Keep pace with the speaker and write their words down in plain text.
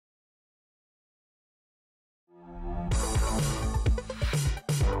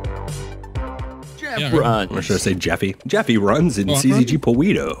runs. Or should I say Jeffy? Jeffy runs in CZG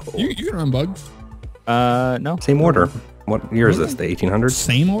Paleto. You can run bugs. No. Same order. What year is this? The 1800s?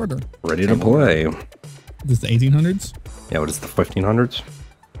 Same order. Ready to play. Is this the 1800s? Yeah, what is the 1500s?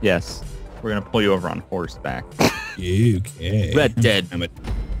 Yes. We're going to pull you over on horseback. Okay. Red Dead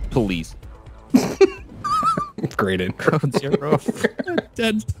Police. Great in. Code 0.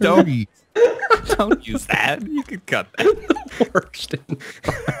 Dead 30. Don't use that. You could cut that. Worst.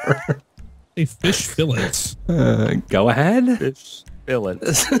 Hey, fish fillets. Go ahead. Fish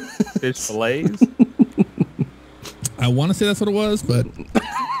fillets. Fish fillets. I want to say that's what it was, but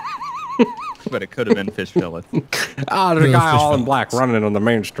But it could have been fish fillets. Ah, there's a guy all in black running on the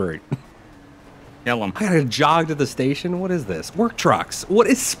main street. Kill him. I gotta jog to the station. What is this? Work trucks. What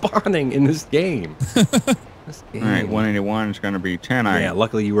is spawning in this game? This game. All right, 181 is going to be 10. Yeah,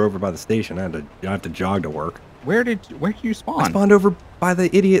 luckily you were over by the station. I have to jog to work. Where did you spawn? I spawned over by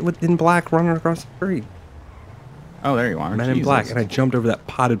the idiot in black running across the street. Oh, there you are. Men in black, and I jumped over that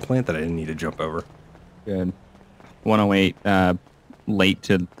potted plant that I didn't need to jump over. Good. 108, late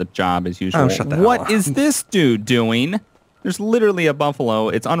to the job as usual. Oh, shut the hell What up. is this dude doing? There's literally a buffalo.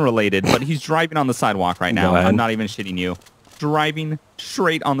 It's unrelated, but he's driving on the sidewalk right now. Go ahead. I'm not even shitting you. Driving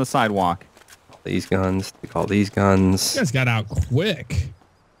straight on the sidewalk. These guns. They call these guns. you guys got out quick.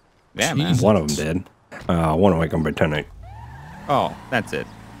 Yeah, Jeez. man. One of them did. 108 come by 10-8. Oh, that's it.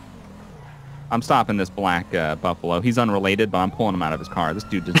 I'm stopping this black buffalo. He's unrelated, but I'm pulling him out of his car. This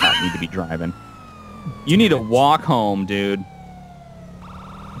dude does not need to be driving. You need to walk home, dude.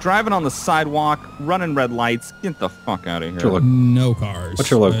 Driving on the sidewalk, running red lights. Get the fuck out of here. No cars.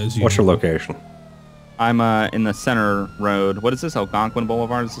 What's your location? I'm in the center road. What is this? Algonquin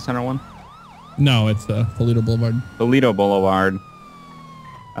Boulevard is the center one? No, it's Paleto Boulevard. Paleto Boulevard.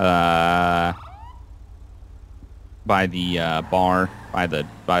 By the bar, by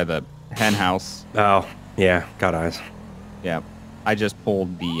the hen house. Oh, yeah. Got eyes. Yeah. I just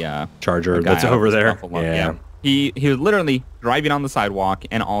pulled the Charger the guy that's out of over his there. buffalo. Yeah. He was literally driving on the sidewalk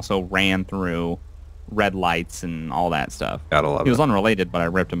and also ran through red lights and all that stuff. Gotta love it. He was unrelated, but I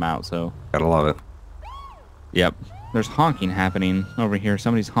ripped him out, so. Gotta love it. Yep. There's honking happening over here.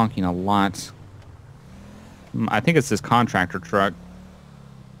 Somebody's honking a lot. I think it's this contractor truck.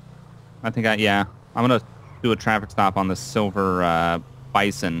 I'm going to do a traffic stop on the silver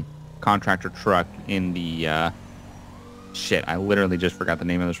Bison contractor truck in the... shit, I literally just forgot the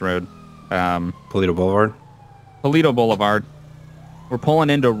name of this road. Paleto Boulevard? Paleto Boulevard. We're pulling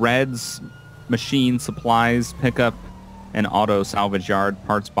into Red's Machine Supplies Pickup and Auto Salvage Yard,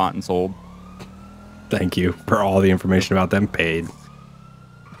 parts bought and sold. Thank you for all the information about them paid.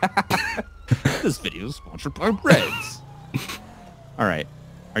 This video is sponsored by Reds. All right.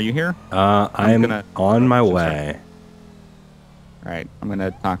 Are you here? I'm on my way. All right. I'm going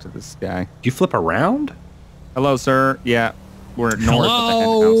to talk to this guy. Do you flip around? Hello, sir. Yeah. We're north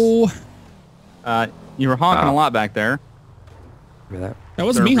Hello. of the hen house. You were honking a lot back there. Remember That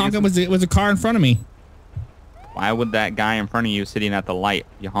wasn't me honking. It was a car in front of me. Why would that guy in front of you sitting at the light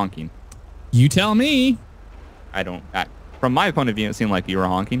be honking? You tell me. From my point of view, it seemed like you were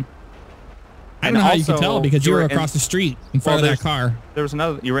honking. I don't know how you can tell because you were across the street in front of that car. There was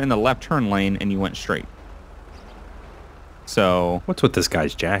another. You were in the left turn lane and you went straight. So What's with this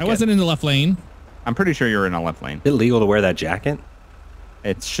guy's jacket? I wasn't in the left lane. I'm pretty sure you're in a left lane. Is it illegal to wear that jacket?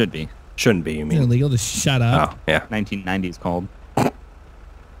 It should be. Shouldn't be, you It's mean? illegal to shut up. Oh, yeah. 1990s called.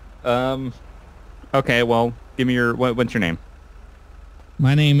 Okay, well, give me your what's your name?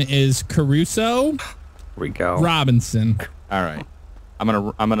 My name is Caruso Here we go. Robinson. All right. I'm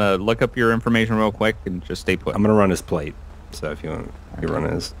gonna look up your information real quick and just stay put. I'm going to run his plate. So if you want to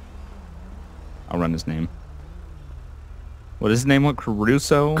run his. I'll run his name. What is his name? What?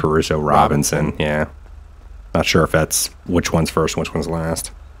 Caruso? Caruso Robinson. Yeah. Not sure if that's which one's first and which one's last.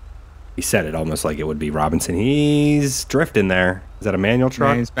 He said it almost like it would be Robinson. He's drifting there. Is that a manual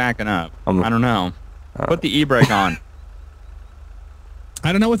truck? Yeah, he's backing up. I don't know. Put the e-brake on.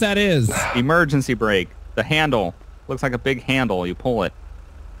 I don't know what that is. Emergency brake. The handle. Looks like a big handle. You pull it.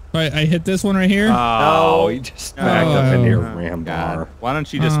 Right, I hit this one right here. Oh, he just backed up into your ram God. bar. Why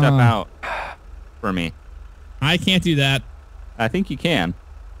don't you just step out for me? I can't do that. I think you can.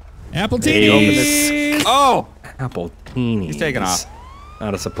 Apple Hey. TV. Oh! Apple teenies. He's taking off.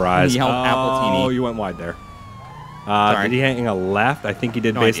 Not a surprise. He held apple teeny. Oh, you went wide there. Sorry. Did he hang a left? I think he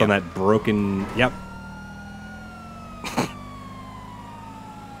did No based idea. on that broken... Yep.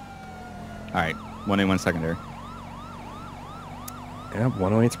 All right. 181 secondary. Yep,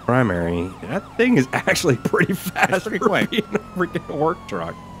 108's primary. That thing is actually pretty fast. It's pretty for quick. being a freaking work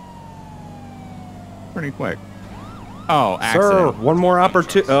truck. Pretty quick. Oh, Sir, accident. one more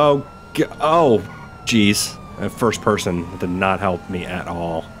opportunity. Oh, Jeez. First person did not help me at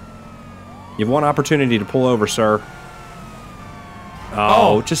all. You have one opportunity to pull over, sir.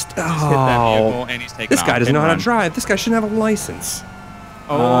 Oh, just hit that vehicle and he's taking this guy doesn't know how to drive. This guy shouldn't have a license.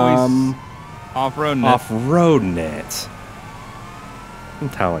 Oh, he's off-roading it. Off-roading it. I'm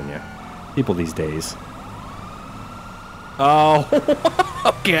telling you. People these days. Oh,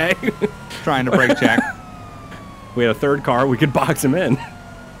 okay. Trying to brake check. We had a third car. We could box him in.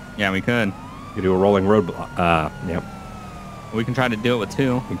 Yeah, we could. We could do a rolling road block. Yep. We can try to do it with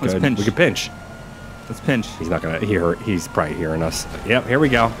two. Let's pinch. We could pinch. Let's pinch. He's not gonna hear. He's probably hearing us. Yep. Here we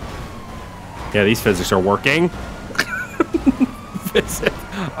go. Yeah, these physics are working.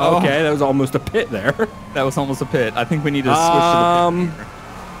 Okay, that was almost a pit there. That was almost a pit. I think we need to switch to the pit.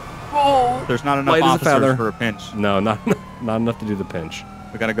 Oh, there's not enough officers for a pinch. No, not enough to do the pinch.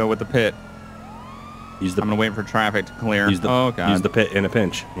 We gotta go with the pit. I'm gonna wait for traffic to clear. Oh god. Use the pit in a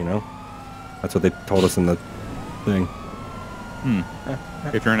pinch. You know, that's what they told us in the thing.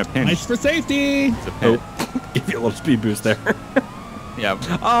 If you're in a pinch. Nice for safety. It's a pit. Oh, give you a little speed boost there. Yep.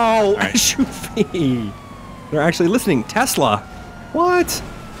 Oh, right. Shoot me. They're actually listening. Tesla. What?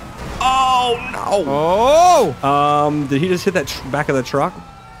 Oh no. Oh. Did he just hit that back of the truck?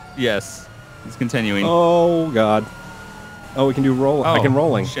 Yes. He's continuing. Oh god. Oh, we can do rolling. I can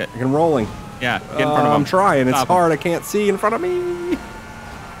rolling. Shit. I can rolling. Yeah. Get in front of him. I'm trying. Stop it's hard. I can't see in front of me.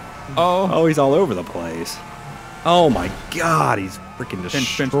 Oh, he's all over the place. Oh my god, he's freaking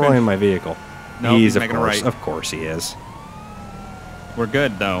destroying my vehicle. No, he's making a right. Of course he is. We're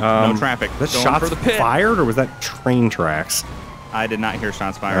good though. No traffic. That shots fired, or was that train tracks? I did not hear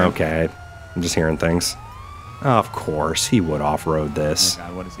shots fired. Okay, I'm just hearing things. Of course, he would off-road this. Oh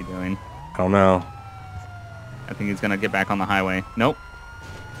god, what is he doing? I don't know. I think he's gonna get back on the highway. Nope.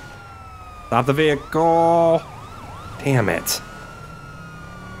 Stop the vehicle. Damn it.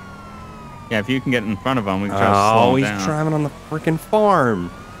 Yeah, if you can get in front of him, we can try to slow him down. He's driving on the freaking farm.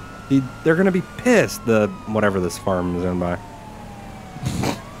 They're going to be pissed, whatever this farm is owned by.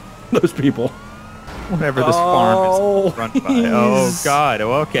 Those people. Whatever this farm is run by. Oh, God.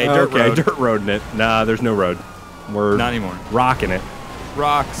 Oh, okay, dirt road. Dirt roading it. Nah, there's no road. We're not anymore. Rocking it.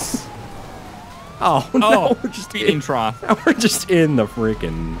 Rocks. Oh, no. We're just feeding trough. We're just in the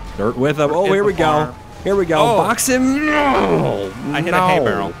freaking dirt with him. Oh, here we go. Here we go. Box him. No. I hit a hay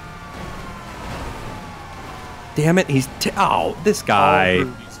barrel. Damn it, this guy. All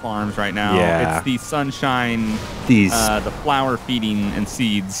through these farms right now. Yeah. It's the sunshine, the flower feeding and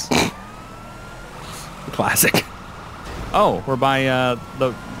seeds. Classic. Oh, we're by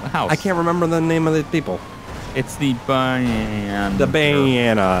the house. I can't remember the name of the people. It's the banana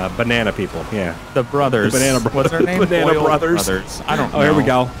people, yeah. The brothers. The banana brothers. What's their name? Banana brothers. I don't know. Oh, here we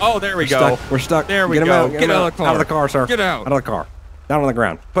go. Oh, there we go. We're stuck. There we go. Get out of the car. Out of the car, sir. Get out. Out of the car. Down on the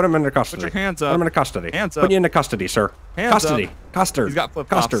ground. Put him into custody. Put your hands up. Put him into custody. Hands up. Put you into custody, sir. Hands custody. up. Custard. He's got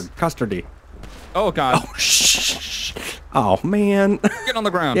flip-flops. Custody. Oh, God. Oh, shh. Oh, man. Get on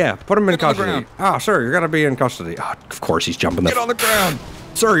the ground. Yeah, put him in custody. Oh, sir, you're going to be in custody. Oh, of course he's jumping Get on the ground.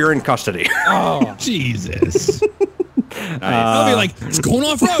 Sir, you're in custody. Oh, Jesus. Nice. I'll be like, it's going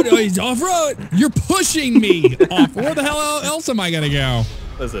off-road. Oh, he's off-road. You're pushing me off. Where the hell else am I going to go?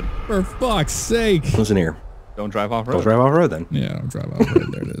 Listen. For fuck's sake. Listen here. Don't drive off-road. Don't drive off-road, then. Yeah, don't drive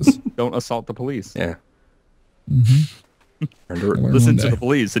off-road. There it is. Don't assault the police. Yeah. Listen to the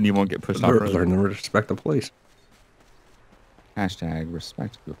police and you won't get pushed off-road. Learn to respect the police. Hashtag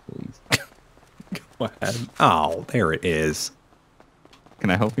respect the police. Go ahead. Oh, there it is. Can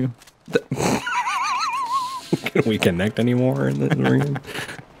I help you? Can we connect anymore in this ring?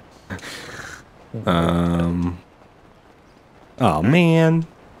 Oh, man.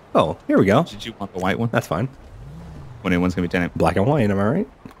 Oh, here we go. Did you want the white one? That's fine. When one's going to be 10. Black and white, am I right?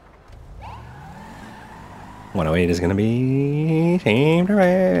 108 is going to be team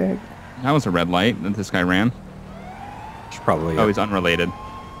direct. That was a red light that this guy ran. It's probably. Oh, he's unrelated.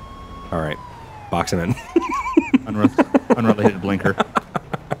 All right. Box him in. Unrelated blinker.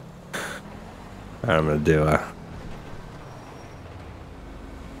 I'm going to do a...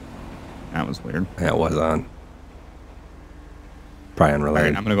 That was weird. That was on. Probably unrelated. All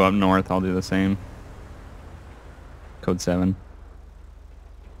right, I'm going to go up north. I'll do the same. Code 7.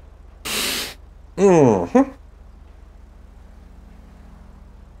 Mm-hmm.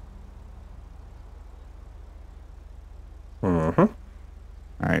 Mm-hmm. All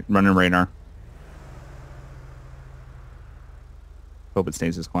right, running radar. Hope it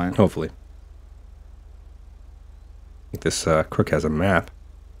stays as quiet. Hopefully. I think this crook has a map.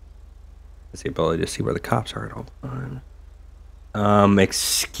 Has the ability to see where the cops are at all time.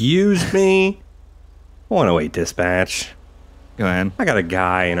 Excuse me? 108 dispatch. Go ahead. I got a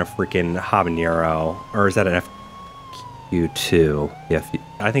guy in a freaking habanero, or is that an FQ2? Yeah,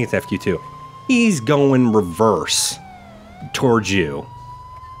 I think it's FQ2. He's going reverse towards you.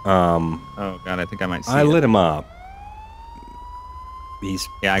 Oh god, I think I might see I it. lit him up. He's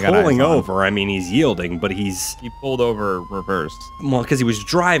pulling over. I mean, he's yielding, but He pulled over reverse. well, because he was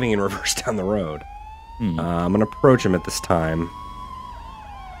driving in reverse down the road. Hmm. I'm gonna approach him at this time.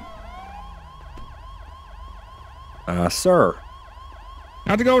 Sir.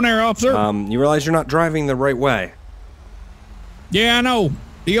 How's it going there, officer? You realize you're not driving the right way. Yeah, I know.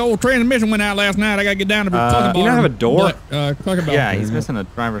 The old transmission went out last night. I gotta get down to Cluckenbell. You don't have a door? Cluckenbell. Yeah, he's missing a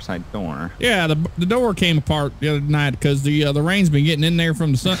driver's side door. Yeah, the door came apart the other night because the rain's been getting in there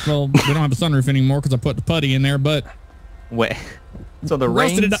from the sun. Well, we don't have a sunroof anymore because I put the putty in there, but Wait, so the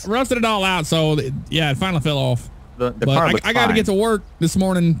rusted it all out. So yeah, it finally fell off. The car looks I got to fine. get to work this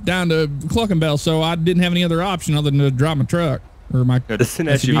morning down to Cluckenbell, so I didn't have any other option other than to drive my truck or my. It's an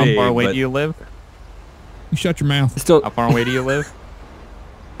SUV. SUV. How far away but do you live? You shut your mouth. Still, How far away do you live?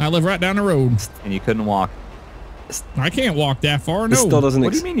 I live right down the road. And you couldn't walk. I can't walk that far. this No. still doesn't.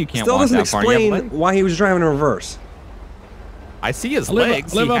 What do you mean you can't Still walk doesn't that far? You have explain legs. why he was driving in reverse. I see his I live,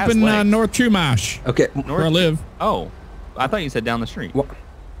 legs. live He up has in legs. North Chumash, Okay. where I live. Oh, I thought you said down the street. What?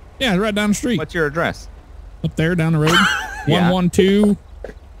 Yeah, right down the street. What's your address? Up there down the road. Yeah. 112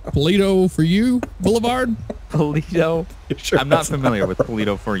 Paleto for you Boulevard. Paleto. Sure I'm not that's familiar with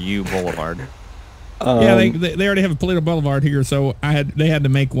Paleto for you Boulevard. Yeah, they already have a Paleto Boulevard here, so they had to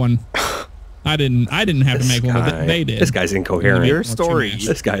make one. I didn't have to make one, but they did. This guy's incoherent. Your story.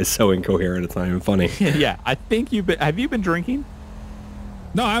 This guy is so incoherent. It's not even funny. Yeah, I think have you been drinking?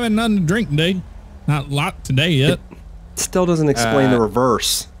 No, I haven't nothing to drink today. Not a lot today yet. Still doesn't explain the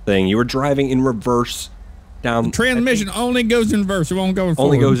reverse thing. You were driving in reverse down. Transmission only goes in reverse. It won't go in forward.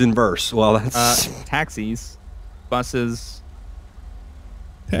 Only goes in verse. Well, that's Taxis, buses.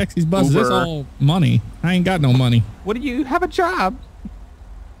 Taxis, buses. That's Uber. all money. I ain't got no money. What do you have a job?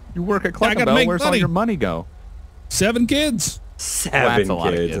 You work at I gotta Cluckenbell. make Where's all money. your money go? 7 kids. seven a lot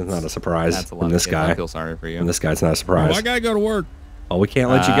of kids. kids. It's not a surprise. That's a lot And of this kids. I guy. feel sorry for you. And this guy, it's not a Oh, surprise. I gotta go to work. Oh, we can't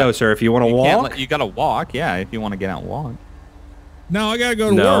let you go, sir. If you want to walk. You gotta walk. Yeah, if you want to get out and walk. No, I gotta go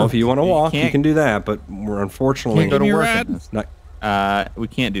to No, work. if you want to walk, you can't- can do that. But we're unfortunately Can't give me a work ride? in this. not. We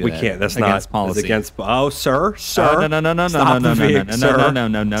can't do We that. can't. That's against not. policy. It's against. Oh, sir. No, no, Stop the vehicle, sir.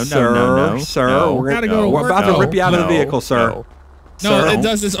 no, Sir. Sir. no. We're Gotta go to We're work. about to rip you out of the No, vehicle, sir. no. No, Sir. it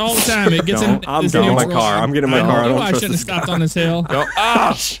does this all the time. It gets in. Don't. I'm this getting in my neutral. car. I'm getting in my I car. I know don't I trust shouldn't have this stopped on this hill. Go.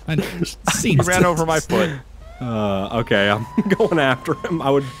 Ah! See, He ran over my foot. Okay, I'm going after him. I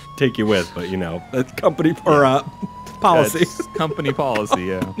would take you with, but you know, that's company or policy. That's company policy,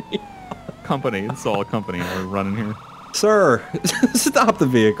 yeah. Company. It's all company we're running here. Sir, stop the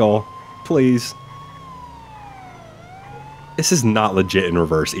vehicle, please. This is not legit in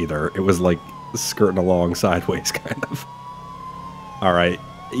reverse either. It was like skirting along sideways, kind of. All right,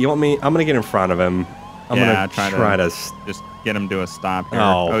 you want me? I'm gonna get in front of him. I'm gonna try to. Just get him to a stop here.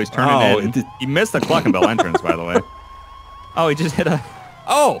 Oh. He's turning in. it did- He missed the Cluckenbell entrance, by the way. Oh, he just hit a...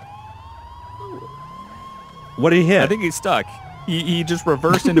 Oh! What did he hit? I think he's stuck. He just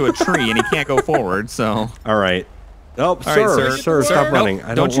reversed into a tree, and he can't go forward, so... All right. Oh, right, sir, sir. stop Nope, running.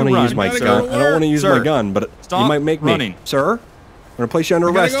 I don't don't you want to run. use my Gotta gun. go to I don't want to use Sir, my gun, but you stop might make running. me. Sir, I'm gonna place you under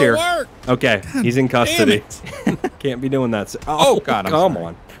I gotta arrest go here. to work. Okay, he's in custody. Damn Can't be doing that. Sir. Oh, God, I'm come sorry.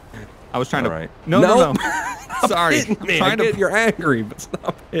 on. I was trying All to... right. No. Sorry. Hitting me. Trying to... You're angry, but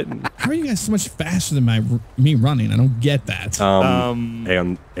stop hitting. How are you guys so much faster than me running? I don't get that. A on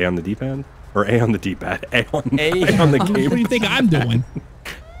the D-pad? Or A on the D-pad? A on the What do game. you think I'm doing?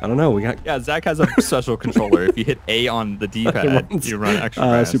 I don't know. We got Yeah, Zach has a special controller. If you hit A on the D-pad, you run extra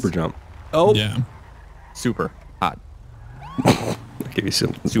fast. super jump. Oh, Yeah. Super hot. I'll give you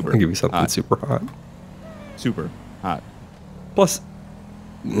something. Super I'll give you something hot. super hot. Super hot. Plus,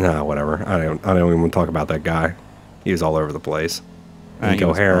 nah, whatever. I don't even want to talk about that guy. He was all over the place. He was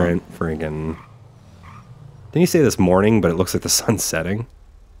Incoherent, freaking. Didn't you say this morning? But it looks like the sun's setting.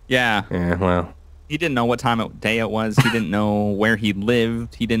 Yeah. Yeah, well, He didn't know what time of day it was. He didn't know where he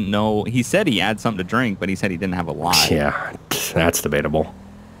lived. He didn't know. He said he had something to drink, but he said he didn't have a lot. yeah, that's debatable.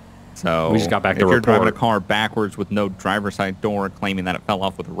 So We just got back to if you're driving a report. car backwards with no driver's side door, claiming that it fell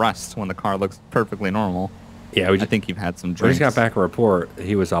off with rust when the car looks perfectly normal, Yeah, we I just, think you've had some we drinks. just got back a report.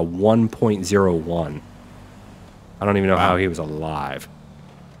 He was a 1.01. I don't even know Wow. how he was alive.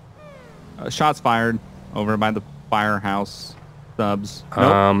 Shots fired over by the firehouse subs.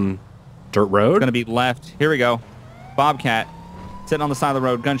 Nope. Dirt road? Gonna be left. Here we go. Bobcat sitting on the side of the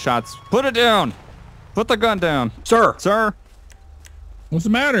road. Gunshots. Put it down. Put the gun down, Sir! sir. What's the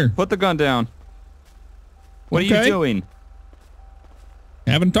matter? Put the gun down. What are Okay. you doing?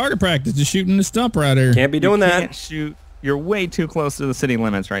 Having target practice, just shooting the stump right here. Can't be doing You that. can't shoot. You're way too close to the city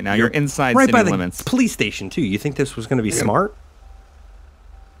limits right now. You're inside right city by the limits. police station too. You think this was going to be smart?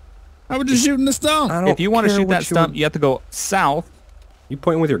 I was just shooting the stump. I don't If you want to care shoot what that stump, you have to go south, You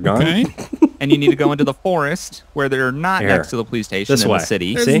pointing with your gun? Okay. and you need to go into the forest where they're not Here. next to the police station This in way. the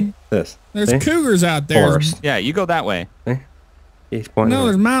city. See? This. There's See? cougars out there. Forest. Yeah, you go that way. See? He's pointing. No,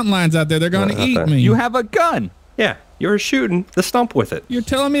 there's mountain lions out there. They're going to Not eat that. me. You have a gun. Yeah, you were shooting the stump with it. You're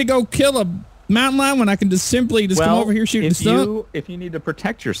telling me to go kill a mountain lion when I can just simply come over here shooting the stump? If you need to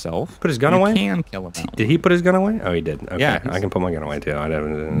protect yourself, Put his gun you away? can kill a mountain. Did he put his gun away? Oh, he did. Okay, Yeah, I can put my gun away too. I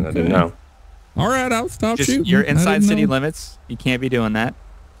didn't know. All right, I'll stop Just shooting. you're I inside didn't city know. limits. You can't be doing that.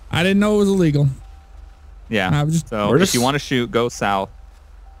 I didn't know it was illegal. Yeah. I was just- So We're if just- you want to shoot, go south.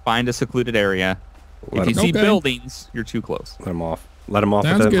 Find a secluded area. Let If you him, see Okay. buildings, you're too close. let him off. Let him off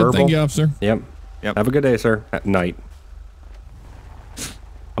Sounds with that good. verbal. Thank you, officer. Yep. Yep. Have a good day, sir. At night.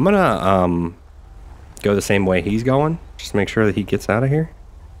 I'm gonna go the same way he's going. Just make sure that he gets out of here.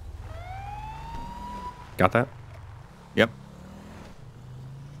 Got that? Yep.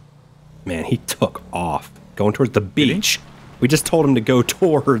 Man, he took off. Going towards the he? beach. We just told him to go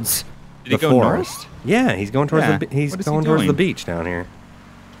towards Did he the go north? forest. Yeah, he's going towards Yeah. he's What is he going towards the doing? beach down here.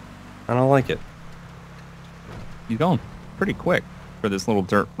 I don't like it. He's going pretty quick for this little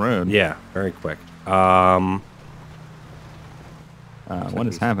dirt road. Yeah, very quick. What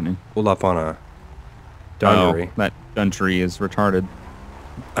is happening? Pulled up on a dunnery. Oh, that country is retarded.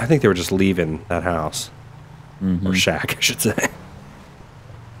 I think they were just leaving that house. Mm-hmm. Or shack, I should say.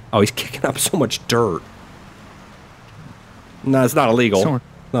 Oh, he's kicking up so much dirt. No, it's not illegal. Sure.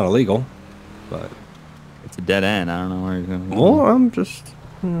 Not illegal. But, It's a dead end. I don't know where he's going. well, I'm just,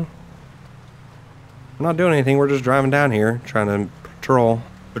 I'm not doing anything. We're just driving down here, trying to patrol.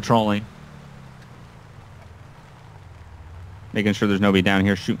 Patrolling. Making sure there's nobody down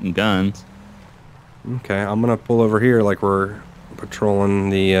here shooting guns. Okay, I'm gonna pull over here like we're patrolling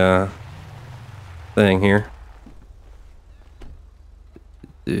the thing here.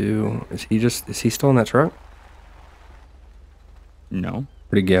 Is he still in that truck? No.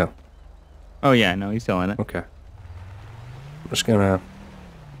 Where'd he go? Oh, yeah. No, he's still in it. Okay. I'm just gonna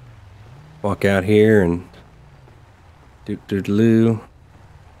walk out here and doodaloo.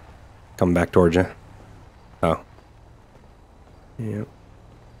 Come back towards you. Oh. Yep.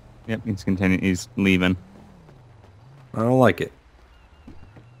 Yep, he's continuing. He's leaving. I don't like it.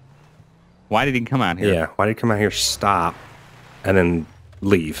 Why did he come out here? Yeah. Why did he come out here, stop, and then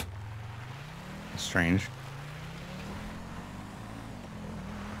leave? Strange.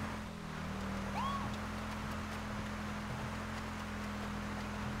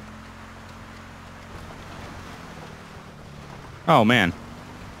 Oh, man.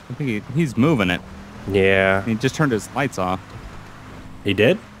 I think he's moving it. Yeah. He just turned his lights off. He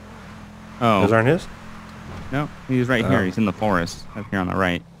did? Oh. Those aren't his? No, he's right Oh. here. He's in the forest up here on the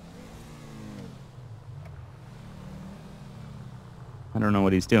right. I don't know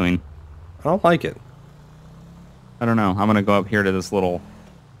what he's doing. I don't like it. I don't know. I'm going to go up here to this little...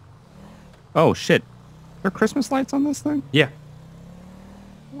 Oh, shit. Are there Christmas lights on this thing? Yeah.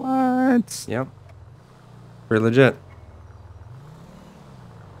 What? Yep. Pretty legit.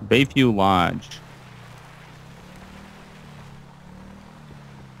 Bayview Lodge.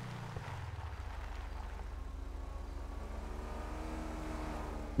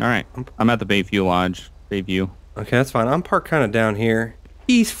 All right. I'm at the Bayview Lodge. Bayview. Okay, that's fine. I'm parked kind of down here.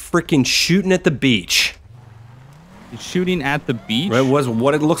 He's freaking shooting at the beach. He's shooting at the beach? It was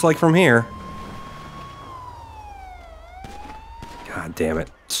what it looks like from here. God damn it.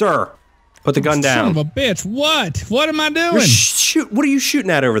 Sir, put the gun down. Son of a bitch. What? What am I doing? You're what are you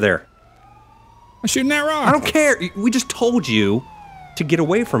shooting at over there? I'm shooting that rock. I don't care. We just told you to get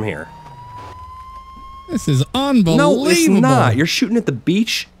away from here. This is unbelievable. No, it's not. You're shooting at the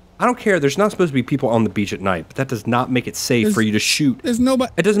beach. I don't care. There's not supposed to be people on the beach at night, but that does not make it safe for you to shoot. There's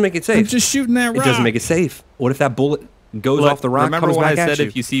nobody. It doesn't make it safe. I'm just shooting that rock. It doesn't make it safe. What if that bullet goes Look, off the rock, remember comes what back I at said you?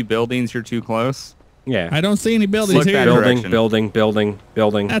 if you see buildings, you're too close? Yeah. I don't see any buildings Look here. that building, direction.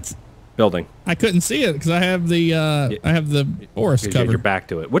 building. That's. Building. I couldn't see it because I have the forest You got your covered. back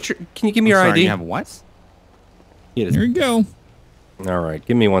to it. Can you give me your Sorry, ID? you have what? He is- Here we go. All right,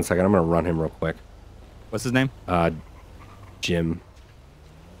 give me 1 second. I'm gonna run him real quick. What's his name? Jim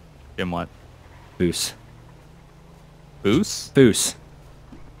Jim what? Foose. Boos? Foose.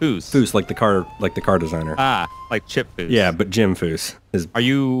 Boos. Foose, like the car designer. Ah, like Chip Boos. Yeah, but Jim Foose. Are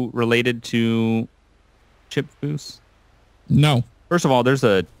you related to Chip Boos? No. First of all, there's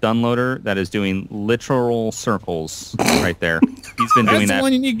a Dunloader that is doing literal circles right there. He's been doing That's the that.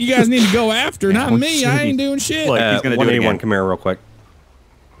 one you guys need to go after, not well, me. I ain't doing shit. Look, he's gonna do it 181 again. Camaro real quick.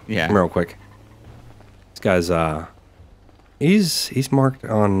 Yeah. Real quick. This guy's he's marked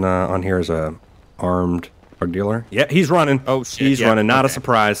on here as a armed drug dealer. Yeah, he's running. Oh shit. He's yeah, running. Not a okay.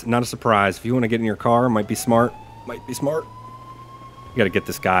 surprise. Not a surprise. If you want to get in your car, might be smart. Might be smart. You got to get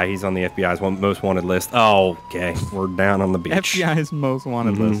this guy. He's on the FBI's most wanted list. Oh, okay. We're down on the beach. FBI's most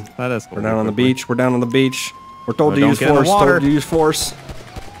wanted list. That is. We're down on the beach. We're down on the beach. We're told to Don't use get in the force. water. Told to use force.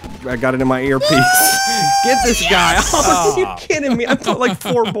 I got it in my earpiece. Get this guy. Oh, are you kidding me? I put like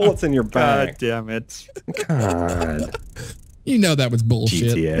 4 bullets in your God back. damn it. God. You know that was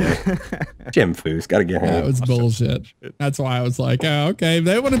bullshit. GTA. Jim Foos. Got to get That home. was bullshit. That's why I was like, oh, okay, if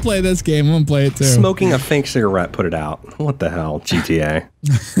they want to play this game, I'm going to play it too. Smoking a fake cigarette. Put it out. What the hell? GTA.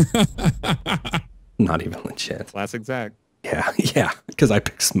 Not even legit. Classic Zach. Yeah. Yeah. Because I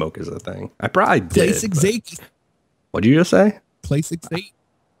picked smoke as a thing. I probably did. Classic Zeke. What'd you just say? Classic Zeke.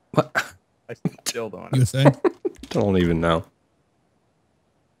 What? I still don't. USA. Don't even know.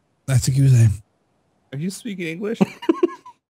 That's a USA. Are you speaking English?